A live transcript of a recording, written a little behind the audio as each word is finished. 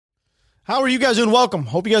How are you guys doing? Welcome.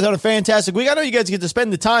 Hope you guys had a fantastic week. I know you guys get to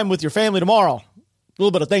spend the time with your family tomorrow. A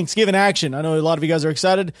little bit of Thanksgiving action. I know a lot of you guys are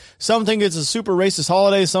excited. Some think it's a super racist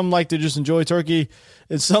holiday. Some like to just enjoy turkey.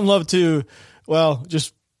 And some love to,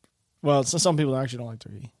 some people actually don't like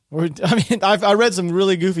turkey. I read some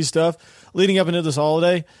really goofy stuff leading up into this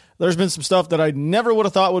holiday. There's been some stuff that I never would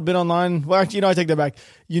have thought would have been online. Well, actually, I take that back.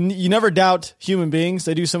 You never doubt human beings.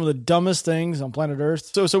 They do some of the dumbest things on planet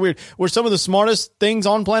Earth. So weird. We're some of the smartest things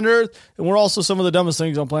on planet Earth, and we're also some of the dumbest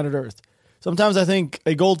things on planet Earth. Sometimes I think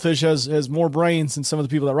a goldfish has more brains than some of the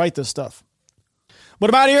people that write this stuff.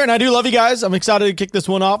 But I'm out here, and I do love you guys. I'm excited to kick this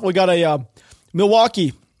one off. We got a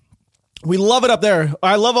Milwaukee. We love it up there.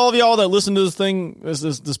 I love all of y'all that listen to this thing, this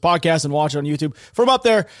podcast, and watch it on YouTube from up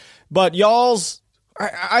there. But y'all's,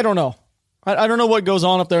 I don't know. I don't know what goes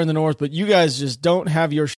on up there in the north, but you guys just don't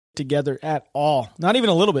have your shit together at all. Not even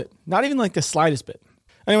a little bit. Not even like the slightest bit.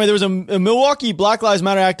 Anyway, there was a Milwaukee Black Lives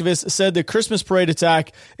Matter activist said the Christmas parade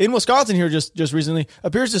attack in Wisconsin here just recently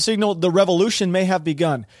appears to signal the revolution may have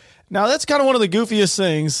begun. Now, that's kind of one of the goofiest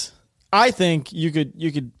things I think you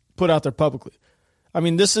could put out there publicly. I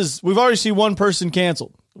mean, we've already seen one person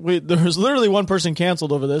canceled. There was literally one person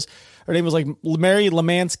canceled over this. Her name was like Mary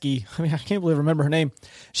Lemansky. I mean, I can't believe I remember her name.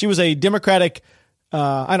 She was a Democratic,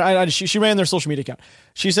 she ran their social media account.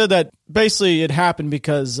 She said that basically it happened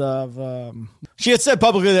because of, she had said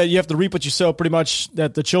publicly that you have to reap what you sow, pretty much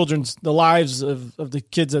that the lives of the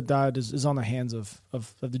kids that died is on the hands of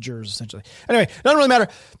the jurors, essentially. Anyway, doesn't really matter.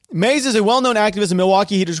 Mays is a well-known activist in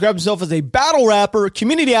Milwaukee. He described himself as a battle rapper,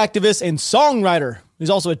 community activist, and songwriter. He's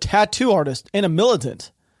also a tattoo artist and a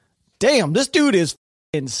militant. Damn, this dude is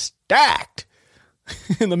f***ing stacked.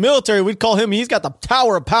 In the military, we'd call him, he's got the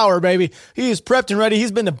tower of power, baby. He is prepped and ready.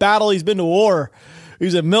 He's been to battle. He's been to war.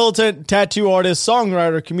 He's a militant, tattoo artist,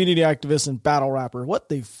 songwriter, community activist, and battle rapper. What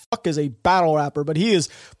the fuck is a battle rapper? But he is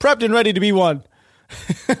prepped and ready to be one.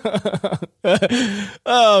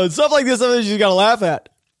 Oh, stuff like this, something you gotta laugh at.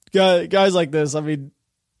 Guys like this, I mean,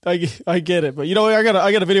 I get it. But you know, I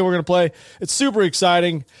got a video we're gonna play. It's super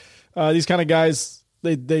exciting. These kind of guys,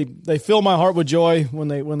 they fill my heart with joy when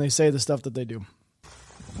they say the stuff that they do.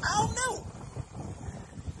 I don't know.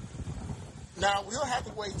 Now, we'll have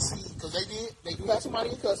to wait and see, because they do have somebody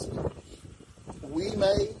in custody. We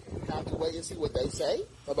may have to wait and see what they say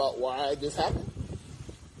about why this happened.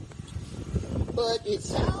 But it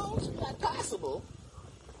sounds like possible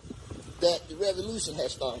that the revolution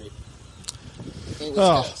has started in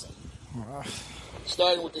Wisconsin. Oh.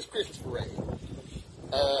 Starting with this Christmas parade.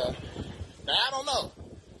 Now, I don't know.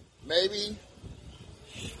 Maybe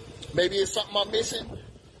it's something I'm missing.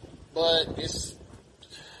 But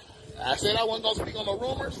I said I wasn't going to speak on no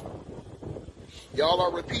rumors. Y'all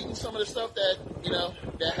are repeating some of the stuff that,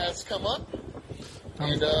 that has come up.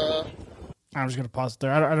 And I'm just going to pause it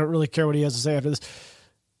there. I don't really care what he has to say after this.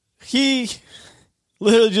 He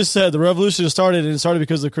literally just said the revolution has started, and it started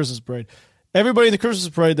because of the Christmas parade. Everybody in the Christmas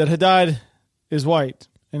parade that had died is white.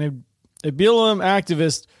 And a BLM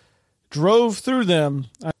activist drove through them.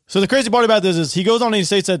 So the crazy part about this is he goes on and he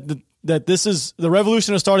states that this is the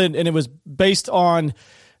revolution has started, and it was based on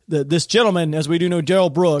this gentleman, as we do know,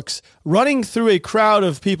 Gerald Brooks, running through a crowd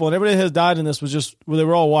of people, and everybody that has died in this they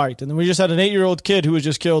were all white. And then we just had an 8-year-old kid who was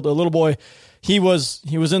just killed, a little boy. He was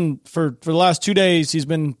in for the last 2 days. He's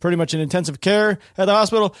been pretty much in intensive care at the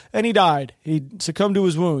hospital, and he died. He succumbed to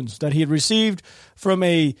his wounds that he had received from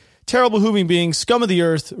a terrible human being, scum of the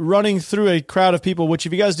earth, running through a crowd of people. Which,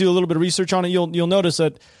 if you guys do a little bit of research on it, you'll notice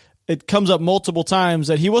that it comes up multiple times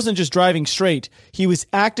that he wasn't just driving straight. He was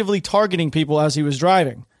actively targeting people as he was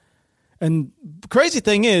driving. And the crazy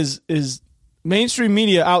thing is mainstream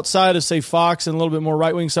media outside of, say, Fox and a little bit more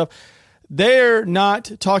right-wing stuff, they're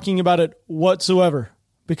not talking about it whatsoever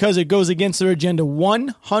because it goes against their agenda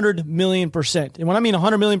 100 million%. And when I mean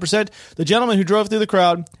 100 million%, the gentleman who drove through the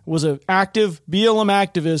crowd was an active BLM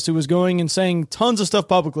activist who was going and saying tons of stuff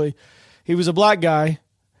publicly. He was a black guy,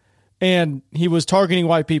 and he was targeting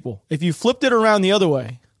white people. If you flipped it around the other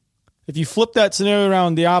way, if you flip that scenario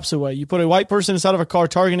around the opposite way, you put a white person inside of a car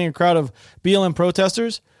targeting a crowd of BLM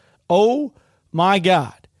protesters, oh my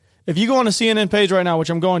God. If you go on the CNN page right now, which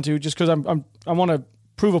I'm going to just because I want to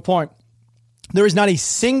prove a point, there is not a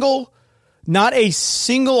single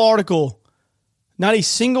article, not a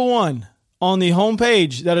single one on the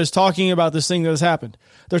homepage that is talking about this thing that has happened.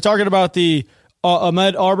 They're talking about the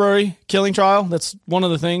Ahmaud Arbery killing trial. That's one of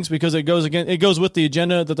the things because it goes with the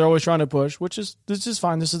agenda that they're always trying to push, which is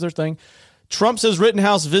fine. This is their thing. Trump says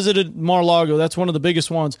Rittenhouse visited Mar-a-Lago. That's one of the biggest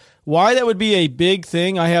ones. Why that would be a big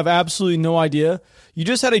thing, I have absolutely no idea. You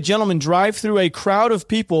just had a gentleman drive through a crowd of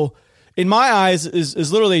people in my eyes,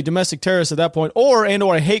 is literally a domestic terrorist at that point, or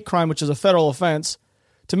a hate crime, which is a federal offense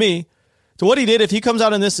to me. So what he did, if he comes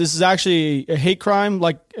out in this is actually a hate crime,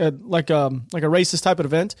 like a racist type of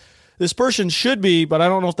event. This person should be, but I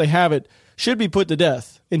don't know if they have it, should be put to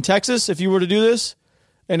death. In Texas, if you were to do this,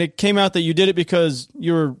 and it came out that you did it because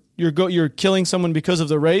you're killing someone because of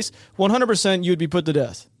their race, 100% you would be put to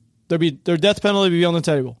death. Their death penalty would be on the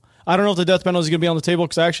table. I don't know if the death penalty is going to be on the table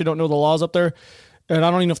because I actually don't know the laws up there, and I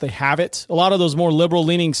don't even know if they have it. A lot of those more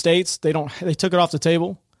liberal-leaning states, they took it off the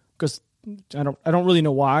table because I don't really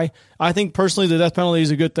know why. I think personally the death penalty is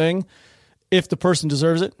a good thing if the person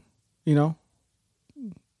deserves it, you know.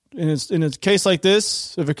 In a case like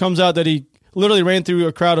this, if it comes out that he literally ran through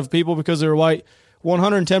a crowd of people because they were white,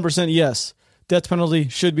 110% yes, death penalty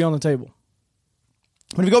should be on the table.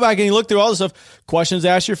 When you go back and you look through all this stuff, questions to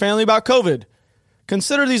ask your family about COVID.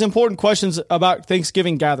 Consider these important questions about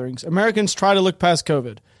Thanksgiving gatherings. Americans try to look past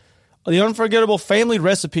COVID. The unforgettable family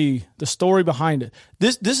recipe, the story behind it.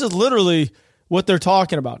 This is literally what they're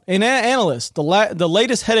talking about. An analyst, the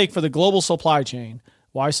latest headache for the global supply chain.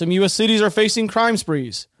 Why some U.S. cities are facing crime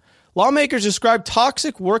sprees. Lawmakers describe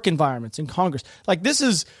toxic work environments in Congress. Like this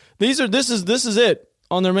is it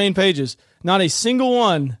on their main pages. Not a single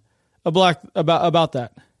one about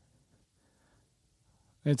that.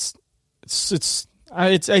 It's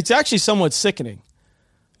actually somewhat sickening.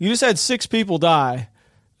 You just had 6 people die,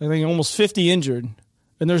 I think almost 50 injured,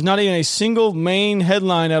 and there's not even a single main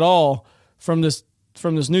headline at all from this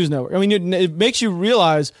news network. I mean, it makes you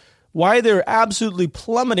realize why they're absolutely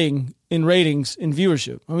plummeting in ratings and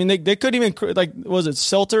viewership. I mean, they couldn't even, like, was it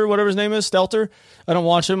Stelter, whatever his name is, Stelter? I don't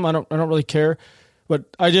watch him. I don't really care. But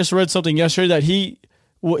I just read something yesterday that he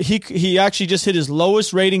actually just hit his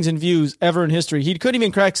lowest ratings and views ever in history. He couldn't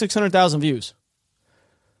even crack 600,000 views.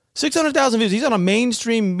 600,000 views. He's on a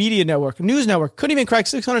mainstream media network, news network. Couldn't even crack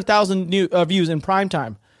 600,000 views in prime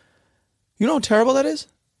time. You know how terrible that is?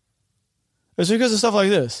 It's because of stuff like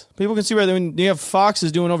this. People can see where when you have Fox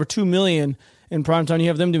is doing over 2 million in prime time, you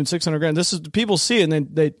have them doing 600,000. This is people see it,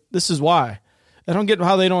 and this is why. I don't get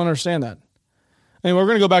how they don't understand that. Anyway, we're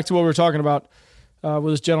going to go back to what we were talking about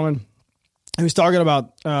with this gentleman. He was talking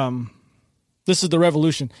about this is the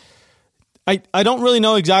revolution. I don't really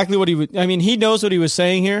know exactly what he would. I mean, he knows what he was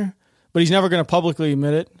saying here, but he's never going to publicly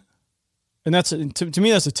admit it. And that's to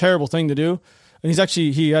me that's a terrible thing to do. And he's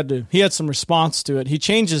actually he had some response to it. He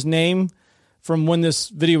changed his name from when this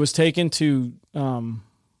video was taken to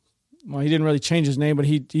well, he didn't really change his name, but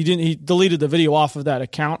he deleted the video off of that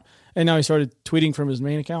account, and now he started tweeting from his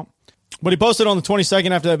main account. But he posted on the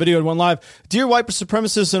 22nd after that video had went live. Dear white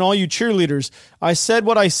supremacists and all you cheerleaders, I said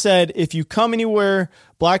what I said. If you come anywhere,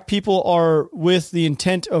 black people are with the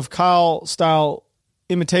intent of Kyle-style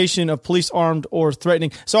imitation of police armed or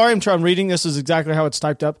threatening. Sorry, I'm reading. This is exactly how it's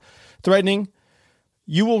typed up. Threatening.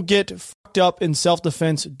 You will get fucked up in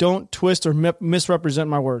self-defense. Don't twist or misrepresent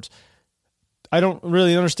my words. I don't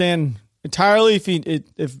really understand entirely if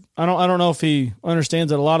I don't know if he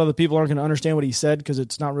understands that a lot of the people aren't going to understand what he said because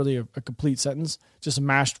it's not really a complete sentence, just a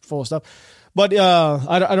mashed full of stuff. But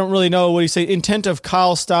I don't really know what he say. Intent of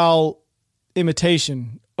Kyle-style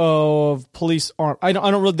imitation of police arm. I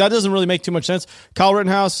don't really. That doesn't really make too much sense. Kyle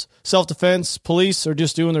Rittenhouse, self-defense, police are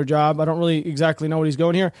just doing their job. I don't really exactly know what he's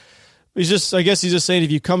going here. I guess he's just saying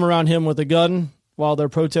if you come around him with a gun while they're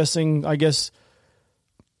protesting, I guess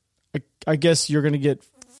you're going to get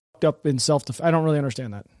up in self-defense. I don't really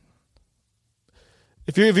understand that.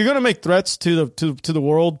 If you're going to make threats to the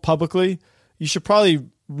world publicly, you should probably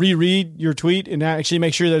reread your tweet and actually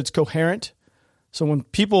make sure that it's coherent. So when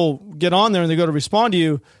people get on there and they go to respond to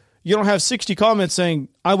you, you don't have 60 comments saying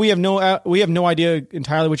we have no idea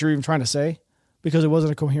entirely what you're even trying to say because it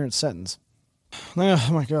wasn't a coherent sentence. Oh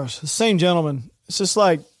my gosh, the same gentleman. It's just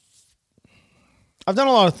like I've done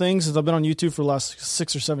a lot of things since I've been on YouTube for the last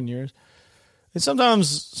 6 or 7 years. And sometimes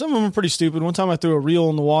some of them are pretty stupid. One time I threw a reel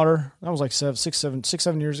in the water. That was like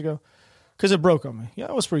 7 years ago because it broke on me. Yeah,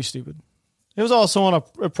 it was pretty stupid. It was also on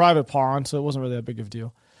a private pond, so it wasn't really that big of a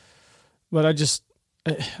deal. But I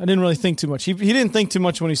didn't really think too much. He didn't think too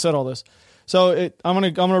much when he said all this. So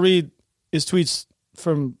I'm gonna read his tweets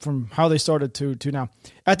from how they started to now.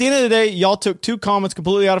 At the end of the day, y'all took 2 comments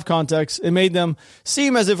completely out of context and made them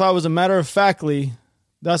seem as if I was a matter-of-factly.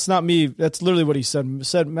 That's not me. That's literally what he said.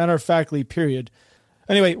 Said matter-of-factly, period.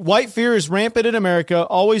 Anyway, white fear is rampant in America.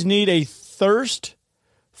 Always need a thirst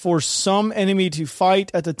for some enemy to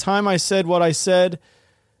fight. At the time I said what I said,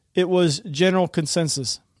 it was general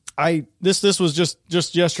consensus. This was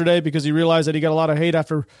just yesterday because he realized that he got a lot of hate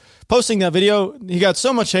after posting that video. He got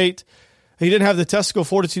so much hate. he didn't have the testicle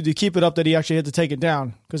fortitude to keep it up that he actually had to take it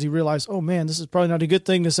down because he realized, oh man, this is probably not a good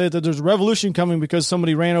thing to say that there's a revolution coming because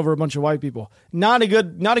somebody ran over a bunch of white people. Not a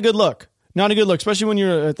good look. Not a good look, especially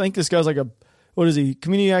when I think this guy's like what is he?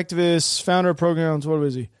 Community activist, founder of programs. What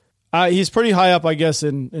is he? He's pretty high up, I guess,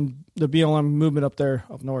 in the BLM movement up there,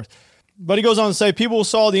 up north. But he goes on to say, people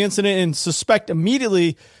saw the incident and suspect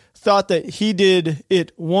immediately thought that he did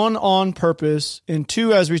it, one, on purpose, and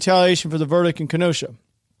two, as retaliation for the verdict in Kenosha.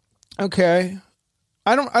 Okay.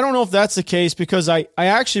 I don't know if that's the case because I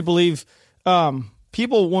actually believe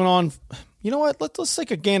people went on. You know what? Let's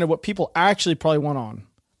take a gander at what people actually probably went on.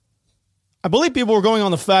 I believe people were going on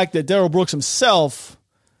the fact that Darrell Brooks himself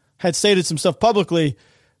had stated some stuff publicly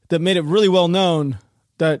that made it really well known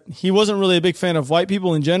that he wasn't really a big fan of white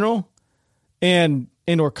people in general and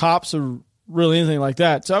or cops or really anything like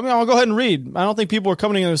that. So, I mean, I'll go ahead and read. I don't think people were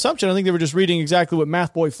coming to an assumption. I think they were just reading exactly what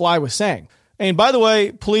Math Boy Fly was saying. And by the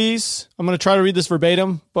way, please, I'm going to try to read this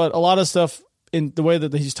verbatim, but a lot of stuff in the way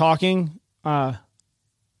that he's talking, and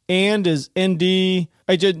is ND.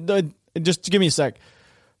 Just give me a sec.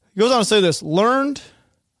 He goes on to say this: learned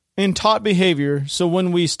and taught behavior. So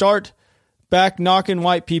when we start back knocking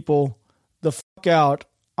white people the fuck out,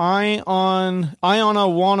 I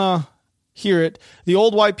wanna hear it. The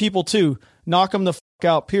old white people too, knock them the fuck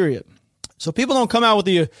out. Period. So people don't come out with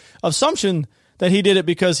the assumption that he did it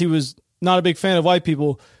because he was not a big fan of white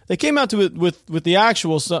people. They came out to it with the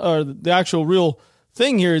actual real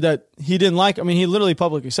thing here that he didn't like. I mean, he literally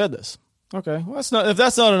publicly said this. Okay, well, if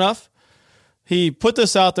that's not enough, he put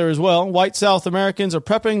this out there as well. White South Americans are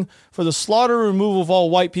prepping for the slaughter and removal of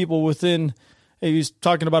all white people within. He's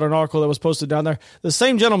talking about an article that was posted down there. The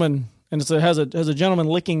same gentleman, and it has a gentleman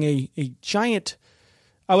licking a giant.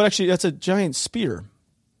 That's a giant spear.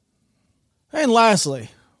 And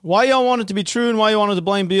lastly, why y'all want it to be true and why you wanted to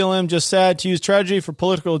blame BLM, just sad to use tragedy for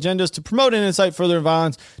political agendas, to promote and incite further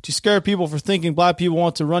violence, to scare people for thinking black people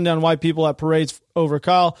want to run down white people at parades over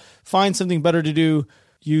Kyle. Find something better to do,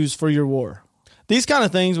 use for your war. These kind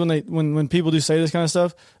of things, when people do say this kind of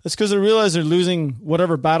stuff, it's because they realize they're losing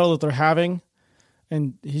whatever battle that they're having.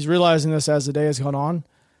 And he's realizing this as the day has gone on.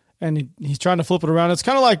 And he's trying to flip it around. It's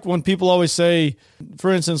kind of like when people always say,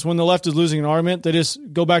 for instance, when the left is losing an argument, they just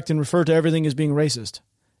go back and refer to everything as being racist.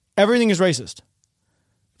 Everything is racist.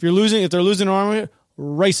 If they're losing an argument,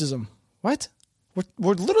 racism. What?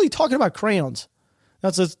 We're literally talking about crayons.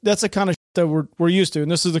 That's the kind of shit that we're used to.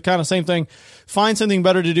 And this is the kind of same thing. Find something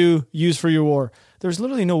better to do, use for your war. There's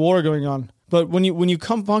literally no war going on. But when you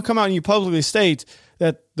come out and you publicly state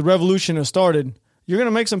that the revolution has started, you're going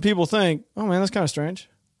to make some people think, oh man, that's kind of strange.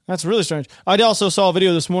 That's really strange. I also saw a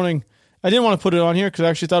video this morning. I didn't want to put it on here because I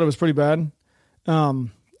actually thought it was pretty bad.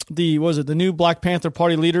 The new Black Panther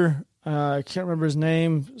Party leader? I can't remember his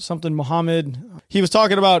name. Something Muhammad. He was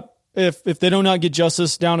talking about if they do not get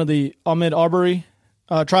justice down to the Ahmaud Arbery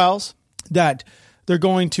trials, that they're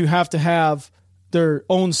going to have their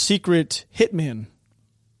own secret hitman.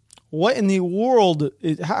 What in the world?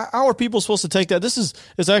 How are people supposed to take that?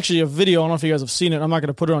 It's actually a video. I don't know if you guys have seen it. I'm not going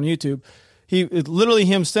to put it on YouTube. It's literally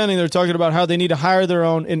him standing there talking about how they need to hire their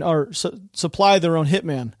own or supply their own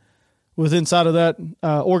hitman with inside of that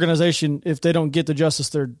organization if they don't get the justice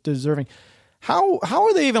they're deserving. How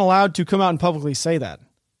are they even allowed to come out and publicly say that?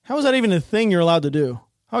 How is that even a thing you're allowed to do?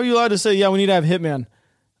 How are you allowed to say, yeah, we need to have hitman?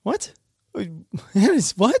 What?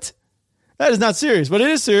 What? That is not serious, but it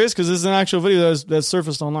is serious because this is an actual video that's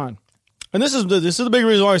surfaced online. And this is the big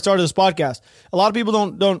reason why I started this podcast. A lot of people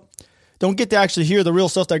don't get to actually hear the real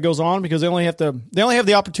stuff that goes on because they only have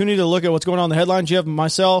the opportunity to look at what's going on in the headlines. You have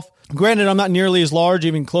myself. Granted, I'm not nearly as large,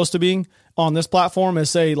 even close to being on this platform as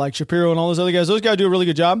say like Shapiro and all those other guys. Those guys do a really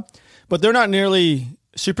good job, but they're not nearly.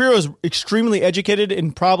 Shapiro is extremely educated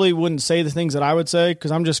and probably wouldn't say the things that I would say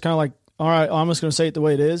because I'm just kind of like, all right, I'm just going to say it the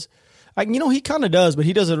way it is. He kind of does, but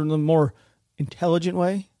he does it in a more intelligent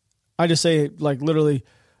way. I just say it like literally.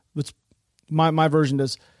 It's my version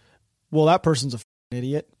does. Well, that person's a f***ing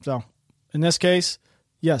idiot. So in this case,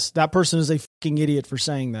 yes, that person is a fucking idiot for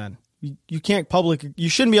saying that. You can't you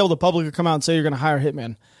shouldn't be able to publicly come out and say you're going to hire a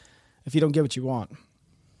hitman if you don't get what you want.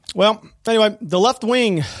 Well, anyway, the left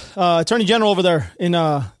wing attorney general over there in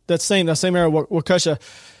that same area, Waukesha,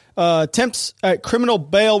 attempts at criminal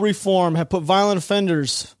bail reform have put violent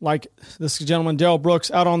offenders like this gentleman, Darrell Brooks,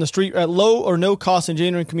 out on the street at low or no cost in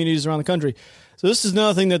neighboring communities around the country. So this is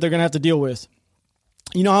another thing that they're going to have to deal with.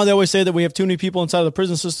 You know how they always say that we have too many people inside of the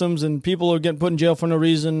prison systems and people are getting put in jail for no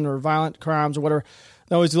reason or violent crimes or whatever.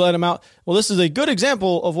 They always let them out. Well, this is a good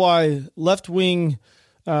example of why left-wing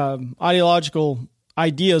ideological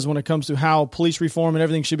ideas when it comes to how police reform and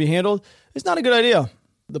everything should be handled is not a good idea.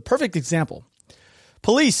 The perfect example.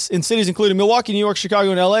 Police in cities including Milwaukee, New York,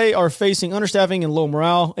 Chicago, and LA are facing understaffing and low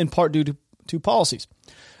morale, in part due to policies.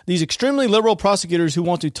 These extremely liberal prosecutors who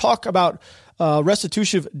want to talk about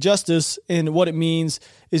restitutive justice and what it means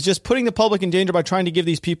is just putting the public in danger by trying to give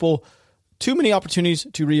these people too many opportunities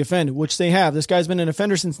to reoffend, which they have. This guy's been an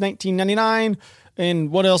offender since 1999, and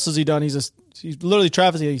what else has he done? He's literally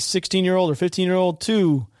trafficked a 16-year-old or 15-year-old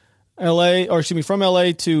to from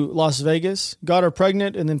LA to Las Vegas, got her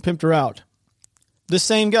pregnant, and then pimped her out. This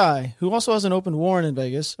same guy, who also has an open warrant in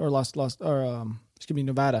Vegas or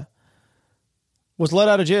Nevada, was let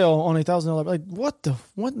out of jail on $1,000. Like, what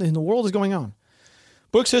in the world is going on?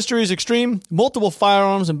 Brooks' history is extreme: multiple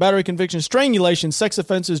firearms and battery convictions, strangulation, sex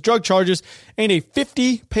offenses, drug charges, and a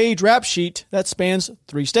 50-page rap sheet that spans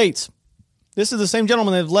 3 states. This is the same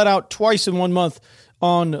gentleman they've let out twice in 1 month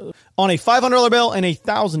on a $500 bail and a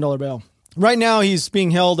 $1,000 bail. Right now, he's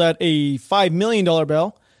being held at a $5 million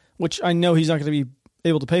bail, which I know he's not going to be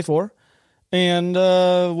able to pay for. And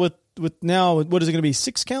with now, what is it going to be?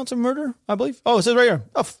 6 counts of murder, I believe. Oh, it says right here.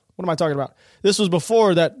 Oh, what am I talking about? This was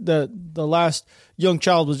before that the last young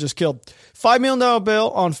child was just killed. $5 million bail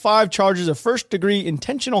on 5 charges of first-degree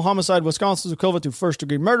intentional homicide. Wisconsin's equivalent to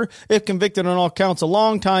first-degree murder. If convicted on all counts, a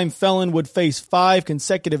long-time felon would face 5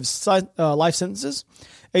 consecutive life sentences.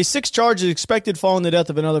 A 6th charge is expected following the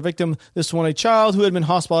death of another victim. This one, a child who had been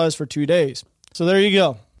hospitalized for 2 days. So there you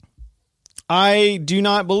go. I do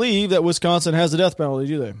not believe that Wisconsin has the death penalty,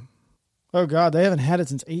 do they? Oh, God, they haven't had it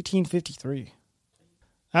since 1853.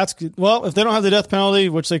 That's good. Well, if they don't have the death penalty,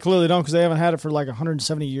 which they clearly don't because they haven't had it for like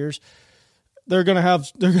 170 years, they're going to have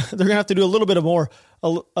to do a little bit of more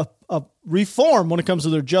a reform when it comes to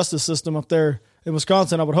their justice system up there in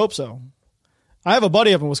Wisconsin. I would hope so. I have a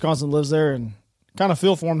buddy up in Wisconsin that lives there and kind of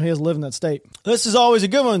feel for him. He has to live in that state. This is always a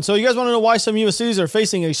good one. So you guys want to know why some U.S. cities are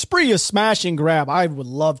facing a spree of smash and grab? I would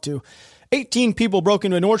love to. 18 people broke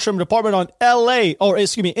into a Nordstrom department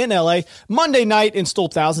in LA Monday night and stole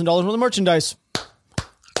 $1,000 worth of merchandise.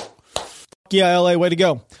 Yeah, LA, way to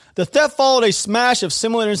go. The theft followed a smash of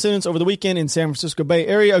similar incidents over the weekend in San Francisco Bay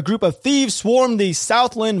Area. A group of thieves swarmed the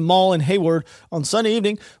Southland Mall in Hayward on Sunday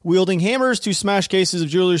evening, wielding hammers to smash cases of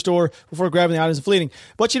jewelry store before grabbing the items and fleeing.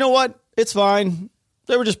 But you know what? It's fine.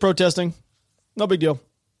 They were just protesting. No big deal.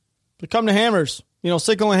 They come to hammers,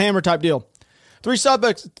 sickle and hammer type deal. 3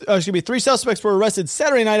 suspects were arrested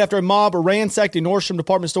Saturday night after a mob ransacked a Nordstrom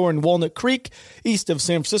department store in Walnut Creek, east of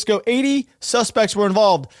San Francisco. 80 suspects were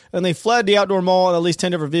involved, and they fled the outdoor mall in at least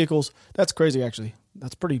 10 different vehicles. That's crazy, actually.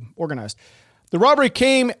 That's pretty organized. The robbery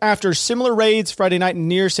came after similar raids Friday night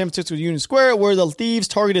near San Francisco Union Square, where the thieves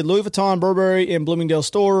targeted Louis Vuitton, Burberry, and Bloomingdale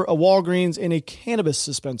store, a Walgreens, and a cannabis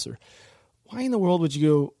dispenser. Why in the world would you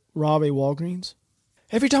go rob a Walgreens?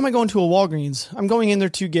 Every time I go into a Walgreens, I'm going in there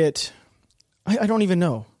to get... I don't even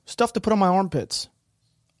know. Stuff to put on my armpits.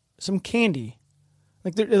 Some candy.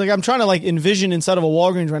 Like I'm trying to envision inside of a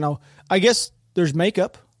Walgreens right now. I guess there's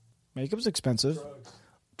makeup. Makeup's expensive.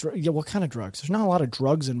 Yeah, what kind of drugs? There's not a lot of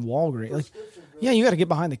drugs in Walgreens. You got to get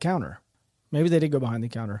behind the counter. Maybe they did go behind the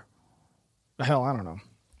counter. Hell, I don't know.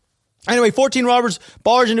 Anyway, 14 robbers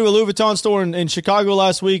barged into a Louis Vuitton store in Chicago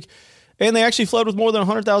last week, and they actually fled with more than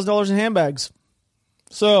 $100,000 in handbags.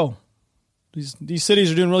 So... These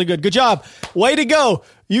cities are doing really good. Good job. Way to go.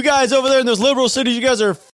 You guys over there in those liberal cities, you guys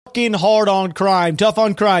are fucking hard on crime, tough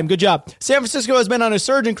on crime. Good job. San Francisco has been on a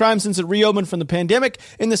surge in crime since it reopened from the pandemic.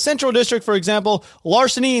 In the Central District, for example,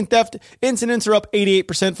 larceny and theft incidents are up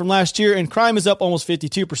 88% from last year, and crime is up almost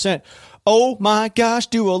 52%. Oh my gosh,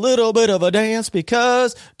 do a little bit of a dance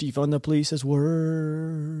because defund the police has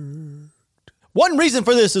worked. One reason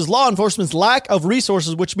for this is law enforcement's lack of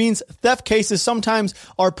resources, which means theft cases sometimes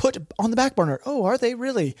are put on the back burner. Oh, are they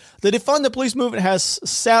really? The defund the police movement has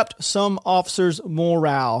sapped some officers'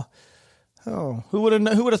 morale. Oh, who would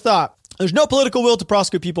have thought? There's no political will to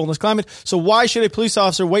prosecute people in this climate, so why should a police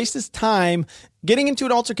officer waste his time getting into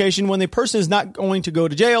an altercation when the person is not going to go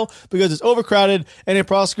to jail because it's overcrowded and a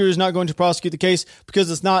prosecutor is not going to prosecute the case because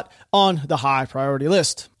it's not on the high priority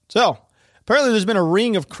list? So, apparently there's been a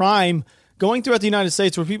ring of crime going throughout the United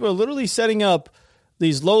States where people are literally setting up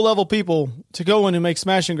these low-level people to go in and make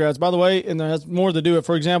smash and grabs. By the way, and there has more to do it.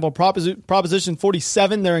 For example, Proposition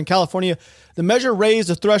 47 there in California, the measure raised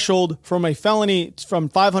the threshold from a felony from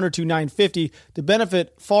 $500 to $950. The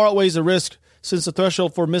benefit far outweighs the risk since the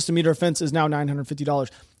threshold for misdemeanor offense is now $950.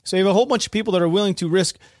 So you have a whole bunch of people that are willing to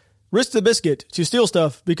risk the biscuit to steal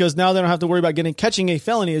stuff because now they don't have to worry about catching a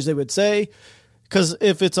felony, as they would say, because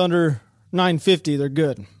if it's under $950, they're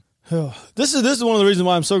good. This is one of the reasons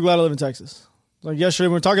why I'm so glad I live in Texas. Like yesterday,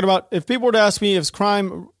 we were talking about if people were to ask me if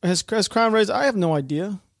crime has crime raised, I have no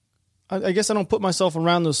idea. I guess I don't put myself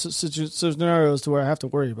around those scenarios to where I have to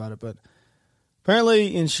worry about it. But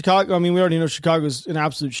apparently in Chicago, I mean, we already know Chicago's an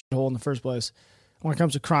absolute shithole in the first place when it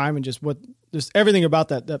comes to crime and just everything about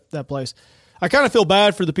that place. I kind of feel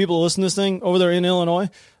bad for the people that listen to this thing over there in Illinois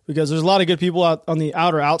because there's a lot of good people out on the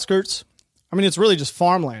outer outskirts. I mean, it's really just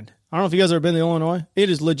farmland. I don't know if you guys have ever been to Illinois. It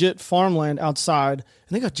is legit farmland outside,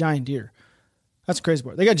 and they got giant deer. That's the crazy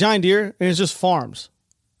part. They got giant deer, and it's just farms.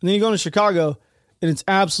 And then you go into Chicago, and it's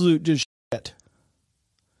absolute just shit.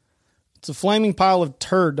 It's a flaming pile of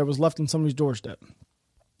turd that was left in somebody's doorstep.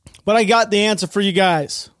 But I got the answer for you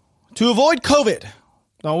guys. To avoid COVID,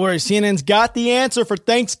 don't worry, CNN's got the answer for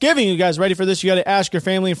Thanksgiving. You guys ready for this? You got to ask your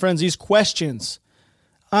family and friends these questions.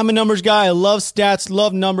 I'm a numbers guy. I love stats,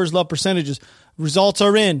 love numbers, love percentages. Results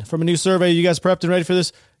are in from a new survey. You guys prepped and ready for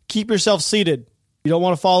this? Keep yourself seated. You don't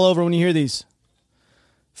want to fall over when you hear these.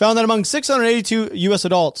 Found that among 682 U.S.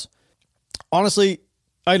 adults, honestly,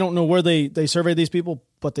 I don't know where they surveyed these people,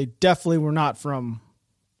 but they definitely were not from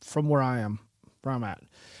where I'm at.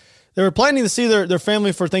 They were planning to see their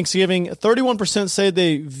family for Thanksgiving. 31% said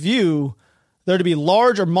they view there to be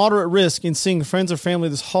large or moderate risk in seeing friends or family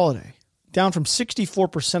this holiday, down from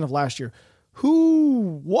 64% of last year.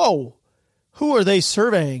 Who are they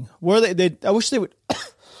surveying? I wish they would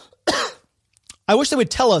I wish they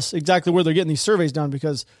would tell us exactly where they're getting these surveys done,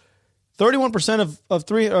 because 31%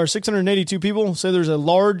 of 682 people say there's a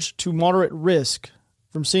large to moderate risk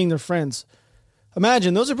from seeing their friends.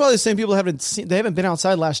 Imagine, those are probably the same people that haven't been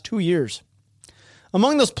outside the last 2 years.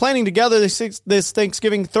 Among those planning together this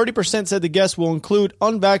Thanksgiving, 30% said the guests will include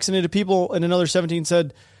unvaccinated people, and another 17%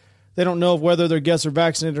 said they don't know whether their guests are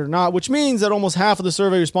vaccinated or not, which means that almost half of the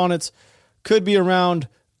survey respondents could be around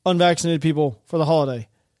unvaccinated people for the holiday.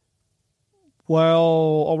 Well,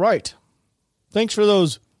 all right. Thanks for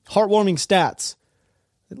those heartwarming stats.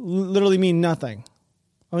 It literally mean nothing.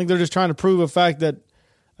 I think they're just trying to prove a fact that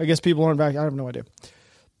I guess people aren't vaccinated. I have no idea.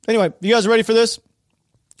 Anyway, you guys ready for this?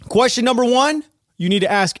 Question number 1, you need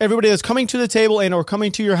to ask everybody that's coming to the table and or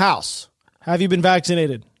coming to your house, have you been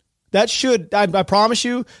vaccinated? That should, I promise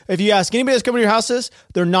you, if you ask anybody that's coming to your house this,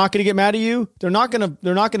 they're not going to get mad at you. They're not going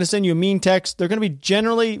to send you a mean text. They're going to be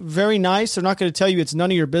generally very nice. They're not going to tell you it's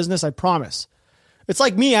none of your business. I promise. It's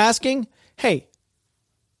like me asking, hey,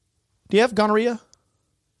 do you have gonorrhea?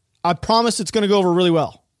 I promise it's going to go over really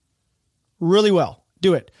well. Really well.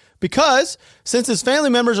 Do it. Because since his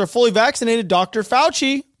family members are fully vaccinated, Dr.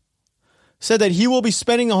 Fauci said that he will be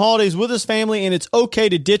spending the holidays with his family, and it's okay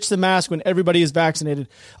to ditch the mask when everybody is vaccinated.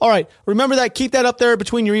 All right. Remember that. Keep that up there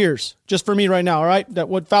between your ears. Just for me right now. All right. That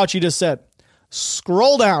what Fauci just said.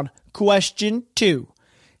 Scroll down. Question 2.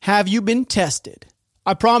 Have you been tested?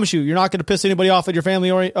 I promise you're not going to piss anybody off at your family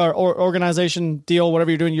or organization deal, whatever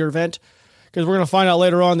you're doing, your event, because we're going to find out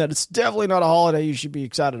later on that it's definitely not a holiday you should be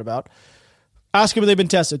excited about. Ask them if they've been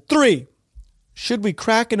tested. 3, should we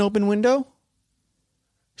crack an open window?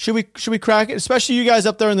 Should we crack it? Especially you guys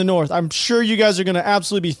up there in the north. I'm sure you guys are going to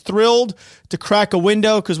absolutely be thrilled to crack a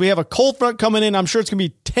window because we have a cold front coming in. I'm sure it's going to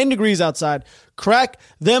be 10 degrees outside. Crack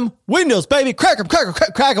them windows, baby. Crack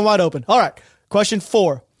them wide open. All right. Question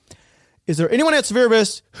 4. Is there anyone at severe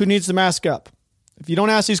risk who needs to mask up? If you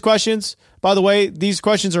don't ask these questions, by the way, these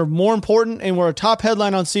questions are more important and were a top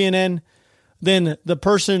headline on CNN than the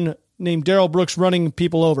person named Daryl Brooks running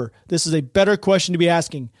people over. This is a better question to be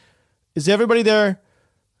asking. Is everybody there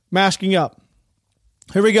masking up?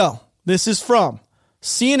 Here we go. This is from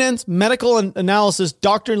CNN's medical analysis,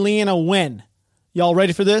 Dr. Leanna Wen. Y'all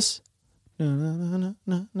ready for this? No.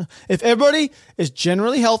 If everybody is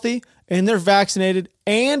generally healthy and they're vaccinated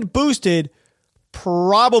and boosted,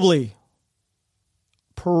 probably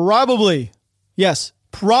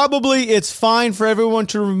it's fine for everyone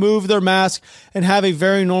to remove their mask and have a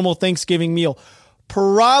very normal Thanksgiving meal.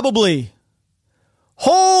 Probably.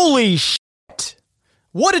 Holy shit.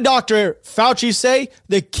 What did Dr. Fauci say?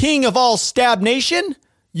 The king of all stab nation?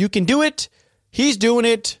 You can do it. He's doing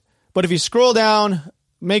it. But if you scroll down,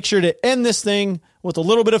 make sure to end this thing with a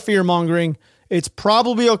little bit of fear mongering. It's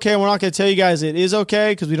probably okay. We're not going to tell you guys it is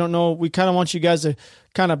okay because we don't know. We kind of want you guys to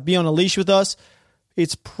kind of be on a leash with us.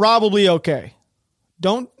 It's probably okay.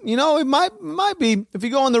 It might be. If you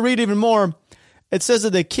go on the read even more, it says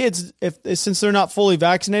that the kids, since they're not fully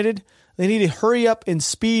vaccinated, they need to hurry up and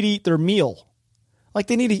speed eat their meal. Like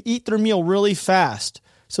they need to eat their meal really fast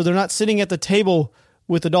so they're not sitting at the table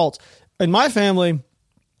with adults. In my family,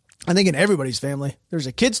 I think in everybody's family, there's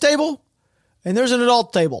a kids table and there's an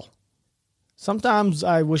adult table. Sometimes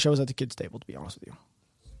I wish I was at the kids table, to be honest with you.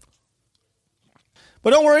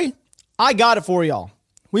 But don't worry, I got it for y'all.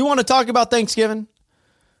 We want to talk about Thanksgiving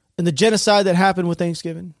and the genocide that happened with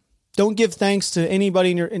Thanksgiving. Don't give thanks to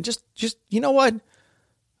anybody in your, and just, you know what?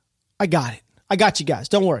 I got it. I got you guys.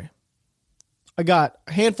 Don't worry. I got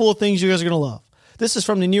a handful of things you guys are going to love. This is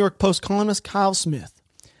from the New York Post columnist Kyle Smith.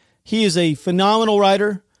 He is a phenomenal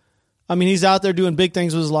writer. I mean, he's out there doing big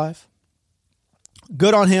things with his life.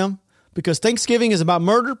 Good on him, because Thanksgiving is about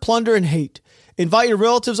murder, plunder, and hate. Invite your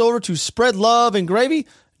relatives over to spread love and gravy?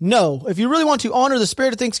 No. If you really want to honor the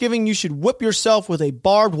spirit of Thanksgiving, you should whip yourself with a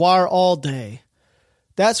barbed wire all day.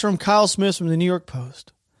 That's from Kyle Smith from the New York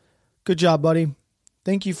Post. Good job, buddy.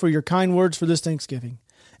 Thank you for your kind words for this Thanksgiving.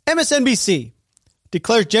 MSNBC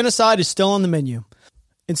declares genocide is still on the menu.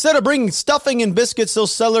 Instead of bringing stuffing and biscuits,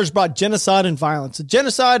 those settlers brought genocide and violence.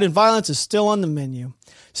 Genocide and violence is still on the menu.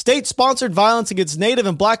 State-sponsored violence against Native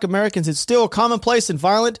and Black Americans is still commonplace and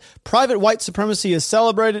violent. Private white supremacy is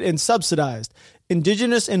celebrated and subsidized.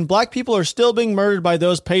 Indigenous and Black people are still being murdered by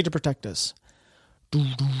those paid to protect us.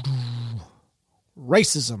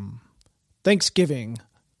 Racism. Thanksgiving.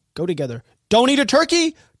 Go together. Don't eat a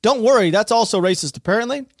turkey? Don't worry, that's also racist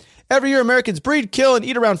apparently. Every year Americans breed, kill, and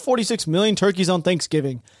eat around 46 million turkeys on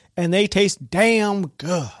Thanksgiving. And they taste damn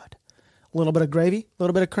good. A little bit of gravy, a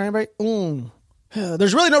little bit of cranberry.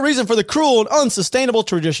 There's really no reason for the cruel and unsustainable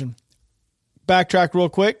tradition. Backtrack real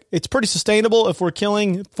quick. It's pretty sustainable if we're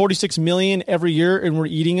killing 46 million every year and we're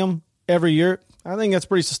eating them every year. I think that's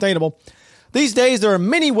pretty sustainable. These days, there are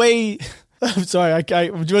many ways... I'm sorry, I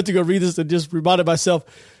went to go read this and just reminded myself.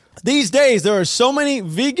 These days, there are so many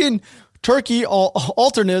vegan turkey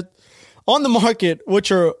alternate on the market,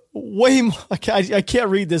 which are way more... I can't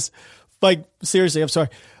read this. Like, seriously, I'm sorry.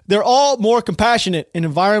 They're all more compassionate and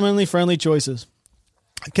environmentally friendly choices.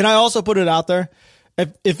 Can I also put it out there?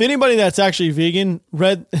 If anybody that's actually vegan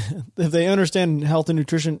read, if they understand health and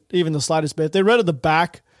nutrition, even the slightest bit, they read at the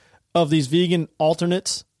back of these vegan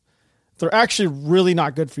alternates, they're actually really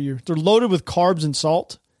not good for you. They're loaded with carbs and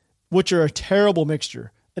salt, which are a terrible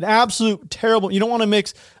mixture. An absolute terrible. You don't want to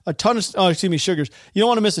mix a ton of, sugars. You don't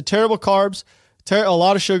want to mix a terrible carbs, a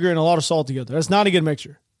lot of sugar, and a lot of salt together. That's not a good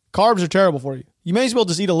mixture. Carbs are terrible for you. You may as well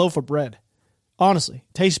just eat a loaf of bread. Honestly,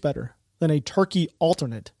 it tastes better than a turkey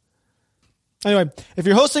alternate. Anyway, if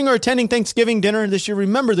you're hosting or attending Thanksgiving dinner this year,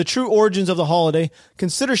 remember the true origins of the holiday.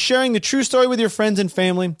 Consider sharing the true story with your friends and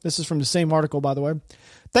family. This is from the same article, by the way.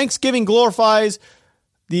 Thanksgiving glorifies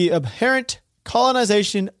the apparent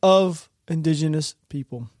colonization of indigenous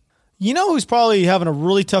people. You know who's probably having a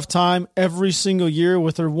really tough time every single year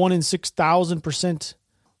with her 1 in 6,000%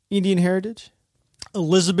 Indian heritage?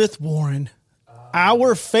 Elizabeth Warren.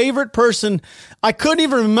 Our favorite person. I couldn't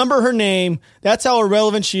even remember her name. That's how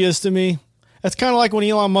irrelevant she is to me. That's kind of like when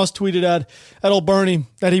Elon Musk tweeted at old Bernie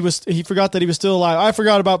that he forgot that he was still alive. I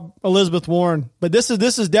forgot about Elizabeth Warren, but this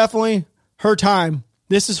is definitely her time.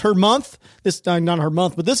 This is her month. This not her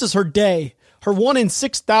month, but this is her day. Her 1 in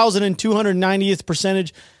 6,290th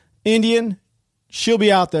percentage Indian. She'll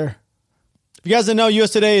be out there. If you guys didn't know,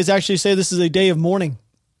 US Today is actually say this is a day of mourning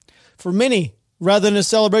for many. Rather than a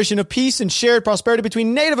celebration of peace and shared prosperity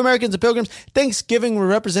between Native Americans and Pilgrims, Thanksgiving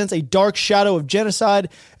represents a dark shadow of genocide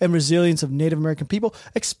and resilience of Native American people.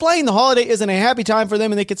 Explain the holiday isn't a happy time for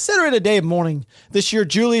them and they consider it a day of mourning. This year,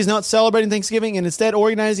 Julie is not celebrating Thanksgiving and instead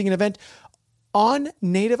organizing an event on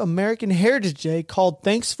Native American Heritage Day called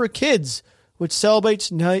Thanks for Kids, which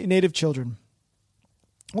celebrates Native children.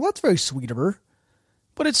 Well, that's very sweet of her,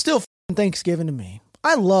 but it's still Thanksgiving to me.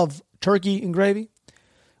 I love turkey and gravy.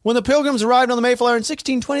 When the Pilgrims arrived on the Mayflower in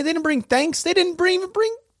 1620, they didn't bring thanks. They didn't even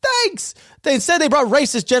bring thanks. Instead, they brought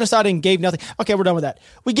racist genocide and gave nothing. Okay, we're done with that.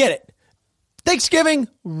 We get it. Thanksgiving,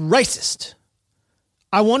 racist.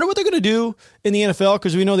 I wonder what they're going to do in the NFL,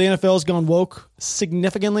 because we know the NFL has gone woke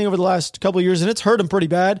significantly over the last couple of years, and it's hurt them pretty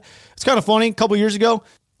bad. It's kind of funny. A couple of years ago,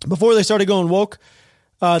 before they started going woke,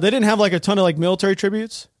 they didn't have like a ton of like military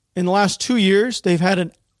tributes. In the last 2 years, they've had a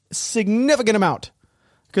significant amount.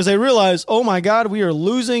 Because they realize, oh my God, we are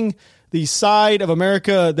losing the side of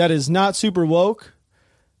America that is not super woke.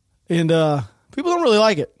 And people don't really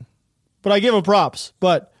like it. But I give them props.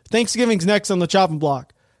 But Thanksgiving's next on the chopping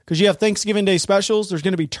block. Because you have Thanksgiving Day specials. There's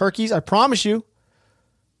going to be turkeys. I promise you.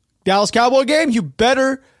 Dallas Cowboy game, you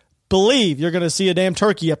better believe you're going to see a damn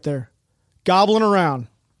turkey up there. Gobbling around.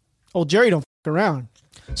 Oh, Jerry don't f*** around.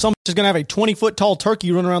 Someone's just going to have a 20-foot tall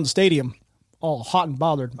turkey run around the stadium. All hot and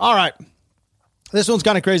bothered. All right. This one's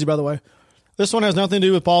kind of crazy, by the way. This one has nothing to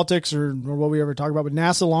do with politics or what we ever talk about, but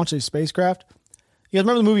NASA launched a spacecraft. You guys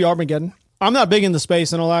remember the movie Armageddon? I'm not big into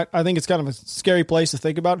space and all that. I think it's kind of a scary place to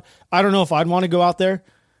think about. I don't know if I'd want to go out there.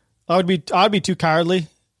 I'd be too cowardly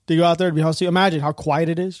to go out there, to be honest with you. Imagine how quiet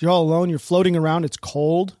it is. You're all alone. You're floating around. It's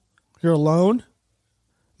cold. You're alone.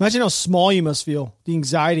 Imagine how small you must feel. The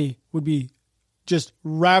anxiety would be just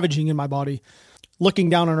ravaging in my body,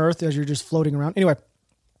 looking down on Earth as you're just floating around. Anyway,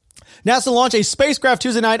 NASA launched a spacecraft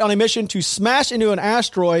Tuesday night on a mission to smash into an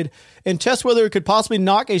asteroid and test whether it could possibly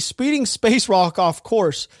knock a speeding space rock off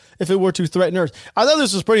course if it were to threaten Earth. I thought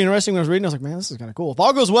this was pretty interesting when I was reading. I was like, man, this is kind of cool. If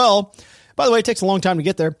all goes well, by the way, it takes a long time to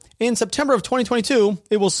get there. In September of 2022,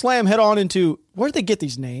 it will slam head on into, where did they get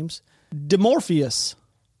these names? Dimorpheus,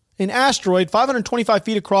 an asteroid 525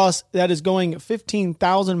 feet across that is going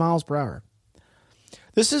 15,000 miles per hour.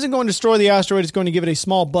 This isn't going to destroy the asteroid. It's going to give it a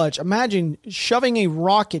small budge. Imagine shoving a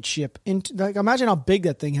rocket ship into, like, imagine how big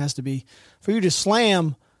that thing has to be for you to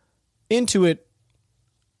slam into it.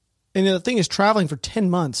 And the thing is traveling for 10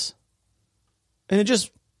 months. And it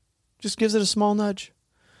just gives it a small nudge.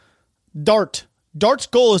 DART's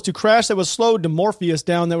goal is to crash that would slow Dimorpheus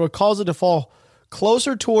down that would cause it to fall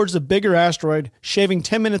closer towards the bigger asteroid, shaving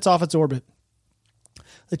 10 minutes off its orbit.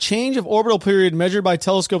 The change of orbital period measured by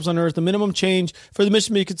telescopes on Earth, the minimum change for the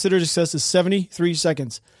mission to be considered a success is 73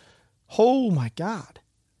 seconds. Oh my God.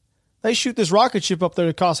 They shoot this rocket ship up there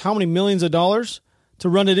that costs how many millions of dollars to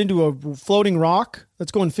run it into a floating rock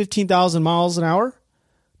that's going 15,000 miles an hour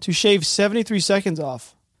to shave 73 seconds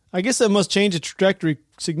off. I guess that must change the trajectory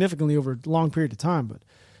significantly over a long period of time, but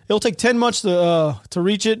it'll take 10 months to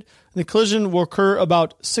reach it. The collision will occur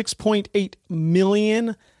about 6.8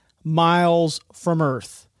 million miles from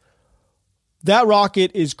Earth. That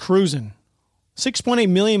rocket is cruising 6.8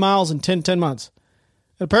 million miles in 10 months.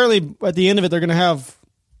 And apparently, at the end of it, they're going to have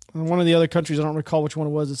one of the other countries. I don't recall which one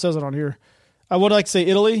it was. It says it on here. I would like to say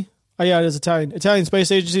Italy. Oh, yeah, it is Italian. Italian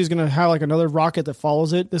Space Agency is going to have like another rocket that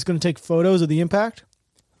follows it that's going to take photos of the impact.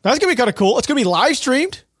 That's going to be kind of cool. It's going to be live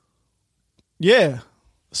streamed. Yeah.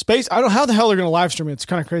 Space. I don't know how the hell they're going to live stream it. It's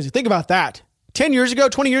kind of crazy. Think about that. 10 years ago,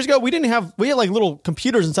 20 years ago, we had like little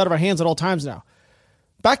computers inside of our hands at all times now.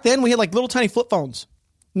 Back then, we had like little tiny flip phones.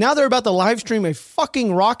 Now they're about to live stream a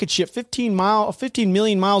fucking rocket ship 15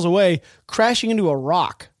 million miles away crashing into a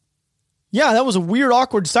rock. Yeah, that was a weird,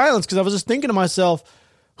 awkward silence because I was just thinking to myself,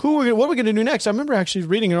 what are we going to do next? I remember actually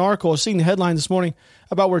reading an article, seeing the headline this morning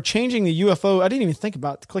about we're changing the UFO. I didn't even think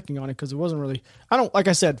about clicking on it because it wasn't really, like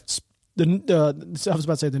I said, I was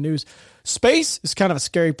about to say the news. Space is kind of a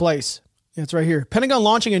scary place. It's right here. Pentagon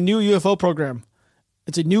launching a new UFO program.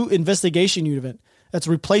 It's a new investigation unit that's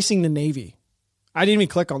replacing the Navy. I didn't even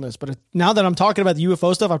click on this, but now that I'm talking about the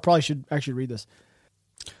UFO stuff, I probably should actually read this.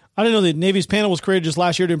 I didn't know the Navy's panel was created just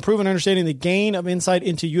last year to improve an understanding the gain of insight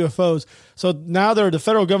into UFOs. So now the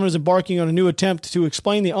federal government is embarking on a new attempt to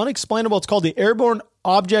explain the unexplainable. It's called the Airborne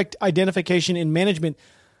Object Identification and Management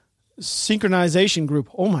Synchronization Group.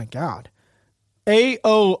 Oh my God.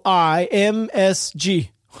 AOIMSG.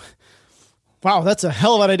 Wow, that's a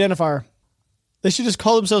hell of an identifier. They should just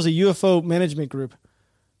call themselves a UFO management group.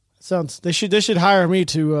 They should hire me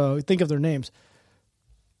to think of their names.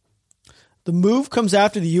 The move comes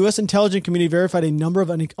after the U.S. intelligence community verified a number of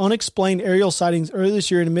unexplained aerial sightings earlier this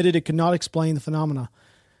year and admitted it could not explain the phenomena.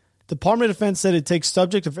 The Department of Defense said it takes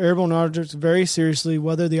subject of airborne objects very seriously,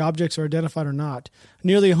 whether the objects are identified or not.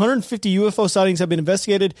 Nearly 150 UFO sightings have been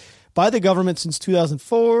investigated by the government since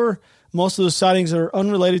 2004. Most of those sightings are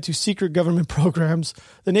unrelated to secret government programs.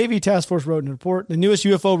 The Navy Task Force wrote in a report, the newest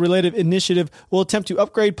UFO-related initiative will attempt to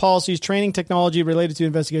upgrade policies, training, technology related to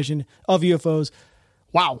investigation of UFOs.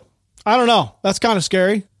 Wow. I don't know. That's kind of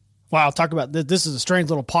scary. Wow, talk about this. This is a strange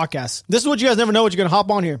little podcast. This is what you guys never know what you're going to hop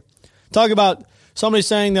on here. Talk about somebody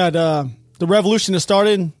saying that the revolution has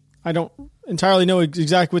started. I don't entirely know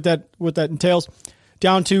exactly what that entails.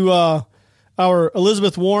 Down to our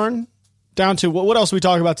Elizabeth Warren. Down to what else are we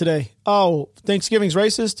talking about today? Oh, Thanksgiving's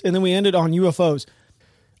racist, and then we ended on UFOs.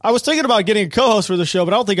 I was thinking about getting a co-host for the show,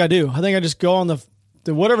 but I don't think I do. I think I just go on the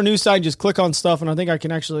whatever news site and just click on stuff, and I think I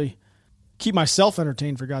can actually keep myself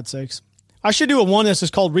entertained, for God's sakes. I should do a one that's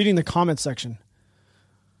just called reading the comments section.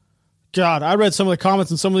 God, I read some of the comments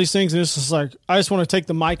and some of these things, and it's just like, I just want to take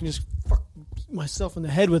the mic and just fuck myself in the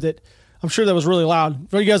head with it. I'm sure that was really loud.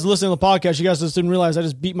 For you guys listening to the podcast, you guys just didn't realize I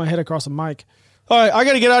just beat my head across a mic. All right, I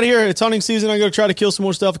got to get out of here. It's hunting season. I got to try to kill some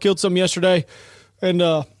more stuff. I killed some yesterday, and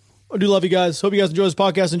I do love you guys. Hope you guys enjoy this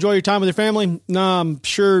podcast. Enjoy your time with your family. Nah, I'm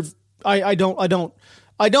sure I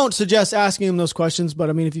don't suggest asking them those questions, but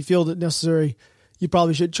I mean, if you feel that necessary, you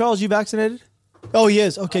probably should. Charles, you vaccinated? Oh, he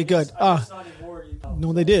is. Okay, good.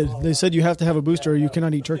 No, they did. They said you have to have a booster or you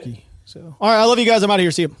cannot eat turkey. So, all right, I love you guys. I'm out of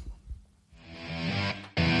here. See you.